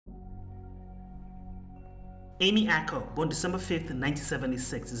Amy Acker, born December 5th,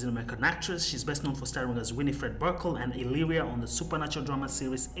 1976, is an American actress. She's best known for starring as Winifred Burkle and Illyria on the supernatural drama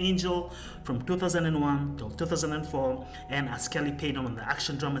series Angel from 2001 till 2004, and as Kelly Payton on the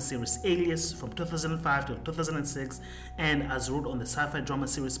action drama series Alias from 2005 till 2006, and as Ruth on the sci-fi drama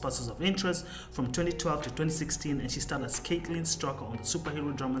series Persons of Interest from 2012 to 2016, and she starred as Caitlin Strucker on the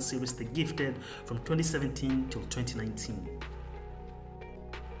superhero drama series The Gifted from 2017 till 2019.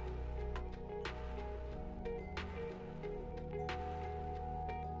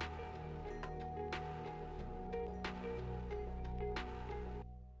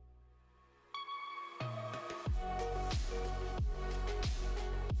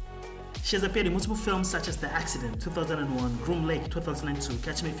 She has appeared in multiple films such as The Accident 2001, Groom Lake 2002,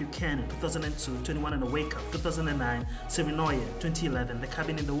 Catch Me If You Can 2002, 21 and a Wake Up 2009, Serenoia 2011, The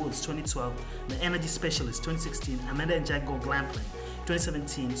Cabin in the Woods 2012, The Energy Specialist 2016, Amanda and Jack Go Glamping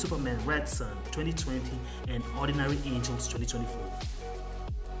 2017, Superman Red Sun 2020, and Ordinary Angels 2024.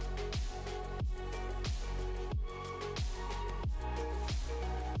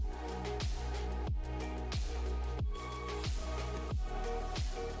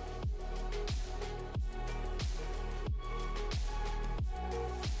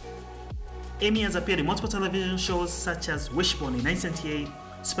 Amy has appeared in multiple television shows such as Wishbone in 1978,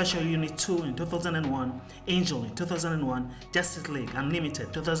 Special Unit 2 in 2001, Angel in 2001, Justice League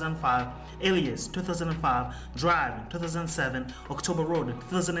Unlimited 2005, Alias 2005, Drive in 2007, October Road in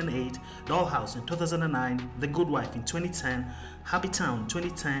 2008, Dollhouse in 2009, The Good Wife in 2010, Happy Town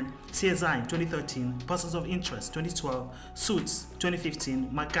 2010, CSI in 2013, Persons of Interest 2012, Suits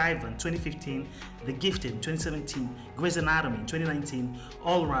 2015, MacGyver 2015, The Gifted in 2017, Grey's Anatomy in 2019,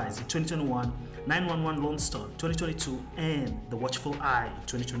 All Rise in 2021, 911 Lone Star 2022, and The Watchful Eye in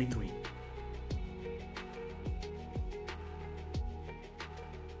 2023.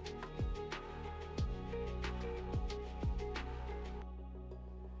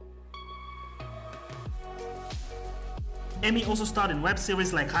 Amy also starred in web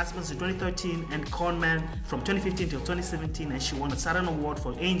series like Husbands in 2013 and Conman from 2015 till 2017, and she won a Saturn Award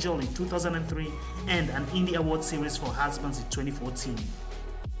for Angel in 2003 and an Indie Award series for Husbands in 2014.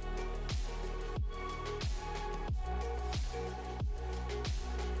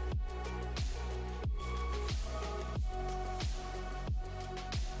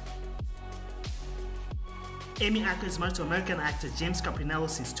 Amy Acker is married to American actor James Caprinello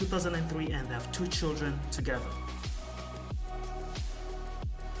since 2003, and they have 2 children together.